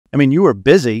I mean, you were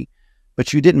busy,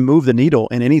 but you didn't move the needle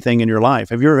in anything in your life.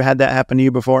 Have you ever had that happen to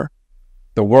you before?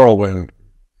 The whirlwind.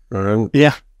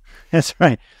 Yeah, that's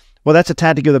right. Well, that's a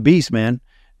tactic of the beast, man.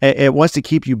 It wants to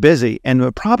keep you busy. And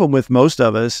the problem with most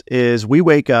of us is we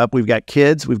wake up, we've got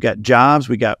kids, we've got jobs,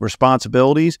 we've got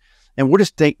responsibilities, and we're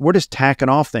just tacking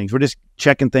off things. We're just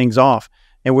checking things off.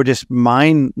 And we're just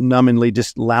mind-numbingly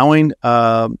just allowing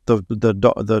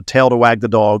the tail to wag the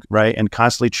dog, right? And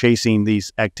constantly chasing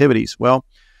these activities. Well,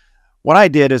 what I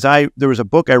did is there was a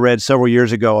book I read several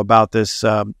years ago about this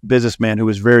businessman who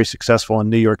was very successful in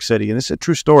New York City. And this is a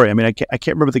true story. I mean, I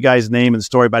can't remember the guy's name and the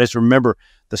story, but I just remember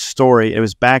the story. It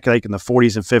was back like in the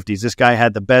 40s and 50s. This guy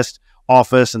had the best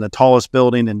office and the tallest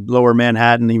building in lower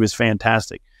Manhattan. He was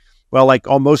fantastic. Well, like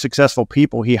all most successful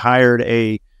people, he hired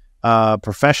a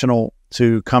professional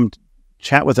to come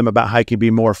chat with him about how he could be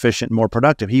more efficient and more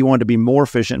productive. He wanted to be more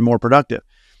efficient and more productive.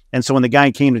 And so when the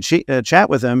guy came to chat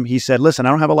with him, he said, listen, I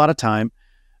don't have a lot of time.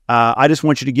 I just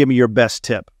want you to give me your best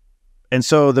tip. And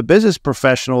so the business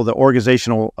professional, the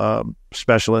organizational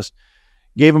specialist,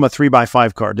 gave him a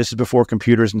 3x5 card. This is before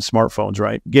computers and smartphones,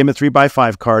 right? Gave him a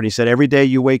 3x5 card. He said, every day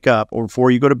you wake up or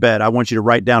before you go to bed, I want you to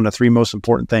write down the 3 most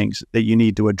important things that you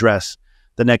need to address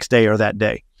the next day or that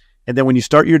day. And then when you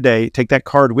start your day, take that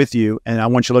card with you, and I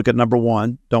want you to look at number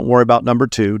 1. Don't worry about number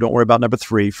 2. Don't worry about number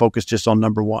 3. Focus just on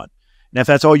number 1. And if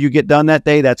that's all you get done that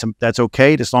day, that's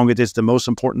okay, as long as it's the most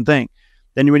important thing.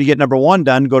 Then when you get number 1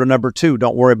 done, go to number 2.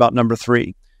 Don't worry about number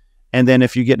 3. And then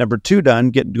if you get number 2 done,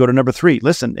 go to number 3.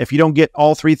 Listen, if you don't get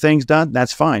all 3 things done,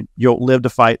 that's fine. You'll live to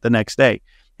fight the next day.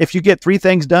 If you get 3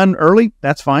 things done early,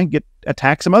 that's fine.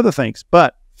 Attack some other things.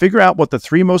 But figure out what the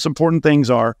 3 most important things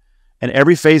are in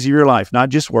every phase of your life, not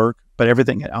just work, but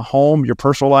everything, a home, your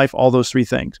personal life, all those 3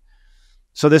 things.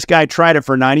 So this guy tried it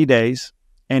for 90 days,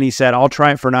 and he said, I'll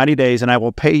try it for 90 days, and I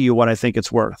will pay you what I think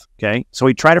it's worth, okay? So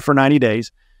he tried it for 90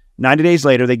 days. 90 days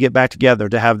later, they get back together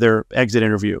to have their exit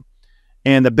interview.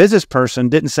 And the business person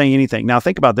didn't say anything. Now,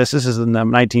 think about this. This is in the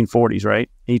 1940s, right?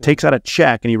 And he takes out a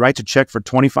check, and he writes a check for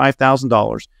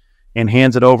 $25,000 and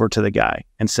hands it over to the guy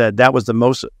and said, that was the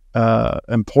most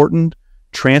important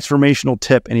transformational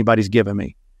tip anybody's given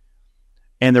me.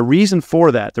 And the reason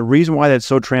for that, the reason why that's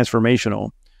so transformational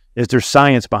is there's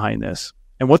science behind this.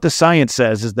 And what the science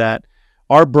says is that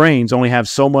our brains only have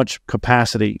so much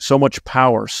capacity, so much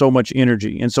power, so much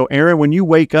energy. And so, Aaron, when you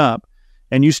wake up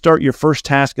and you start your first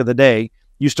task of the day,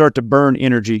 you start to burn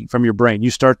energy from your brain.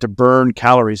 You start to burn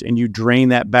calories, and you drain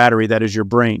that battery that is your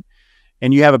brain.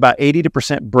 And you have about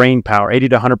 80% brain power, 80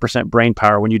 to 100% brain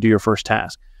power when you do your first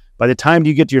task. By the time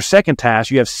you get to your second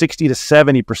task, you have 60 to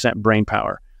 70% brain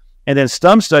power. And then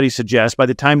some studies suggest by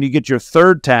the time you get your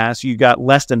third task, you got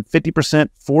less than 50%,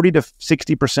 40 to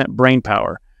 60% brain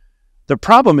power. The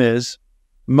problem is,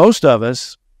 most of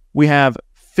us, we have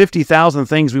 50,000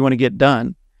 things we want to get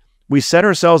done. We set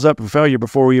ourselves up for failure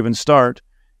before we even start,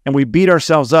 and we beat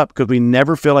ourselves up because we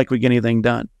never feel like we get anything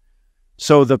done.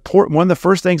 So one of the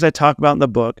first things I talk about in the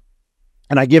book,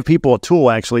 and I give people a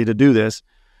tool actually to do this,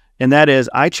 and that is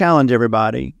I challenge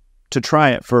everybody to try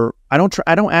it for, I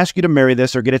don't ask you to marry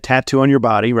this or get a tattoo on your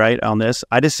body, right, on this.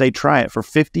 I just say try it for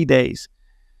 50 days.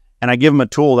 And I give them a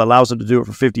tool that allows them to do it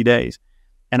for 50 days.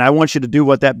 And I want you to do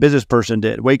what that business person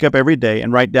did. Wake up every day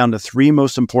and write down the 3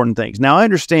 most important things. Now, I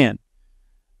understand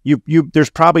there's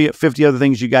probably 50 other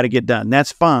things you got to get done.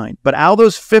 That's fine. But out of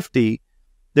those 50,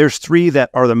 there's 3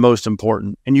 that are the most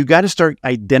important. And you got to start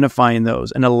identifying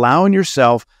those and allowing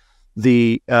yourself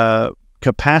the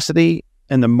capacity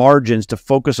and the margins to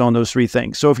focus on those 3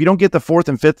 things. So if you don't get the 4th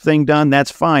and 5th thing done,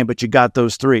 that's fine, but you got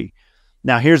those 3.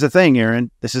 Now, here's the thing, Aaron.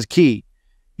 This is key.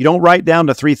 You don't write down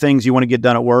the 3 things you want to get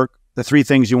done at work, the 3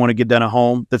 things you want to get done at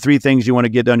home, the 3 things you want to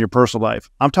get done in your personal life.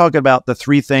 I'm talking about the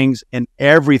 3 things in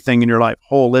everything in your life,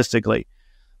 holistically.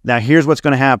 Now, here's what's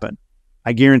going to happen.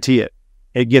 I guarantee it.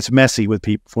 It gets messy with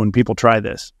people when people try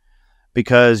this,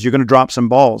 because you're going to drop some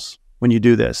balls when you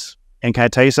do this. And can I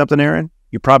tell you something, Aaron?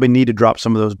 You probably need to drop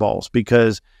some of those balls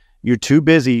because you're too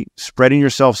busy spreading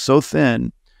yourself so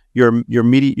thin. You're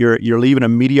leaving a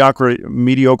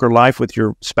mediocre life with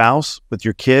your spouse, with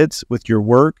your kids, with your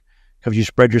work, because you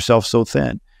spread yourself so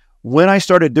thin. When I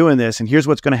started doing this, and here's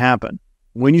what's going to happen.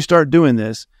 When you start doing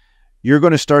this, you're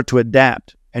going to start to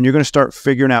adapt, and you're going to start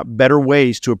figuring out better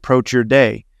ways to approach your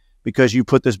day because you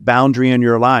put this boundary in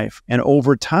your life. And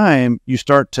over time, you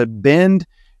start to bend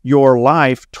your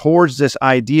life towards this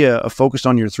idea of focus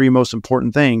on your 3 most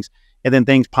important things, and then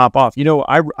things pop off. You know,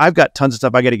 I've got tons of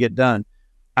stuff I got to get done.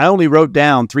 I only wrote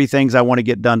down 3 things I want to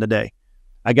get done today.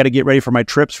 I got to get ready for my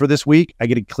trips for this week. I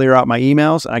got to clear out my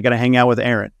emails, and I got to hang out with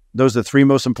Aaron. Those are the 3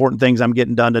 most important things I'm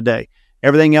getting done today.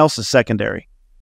 Everything else is secondary.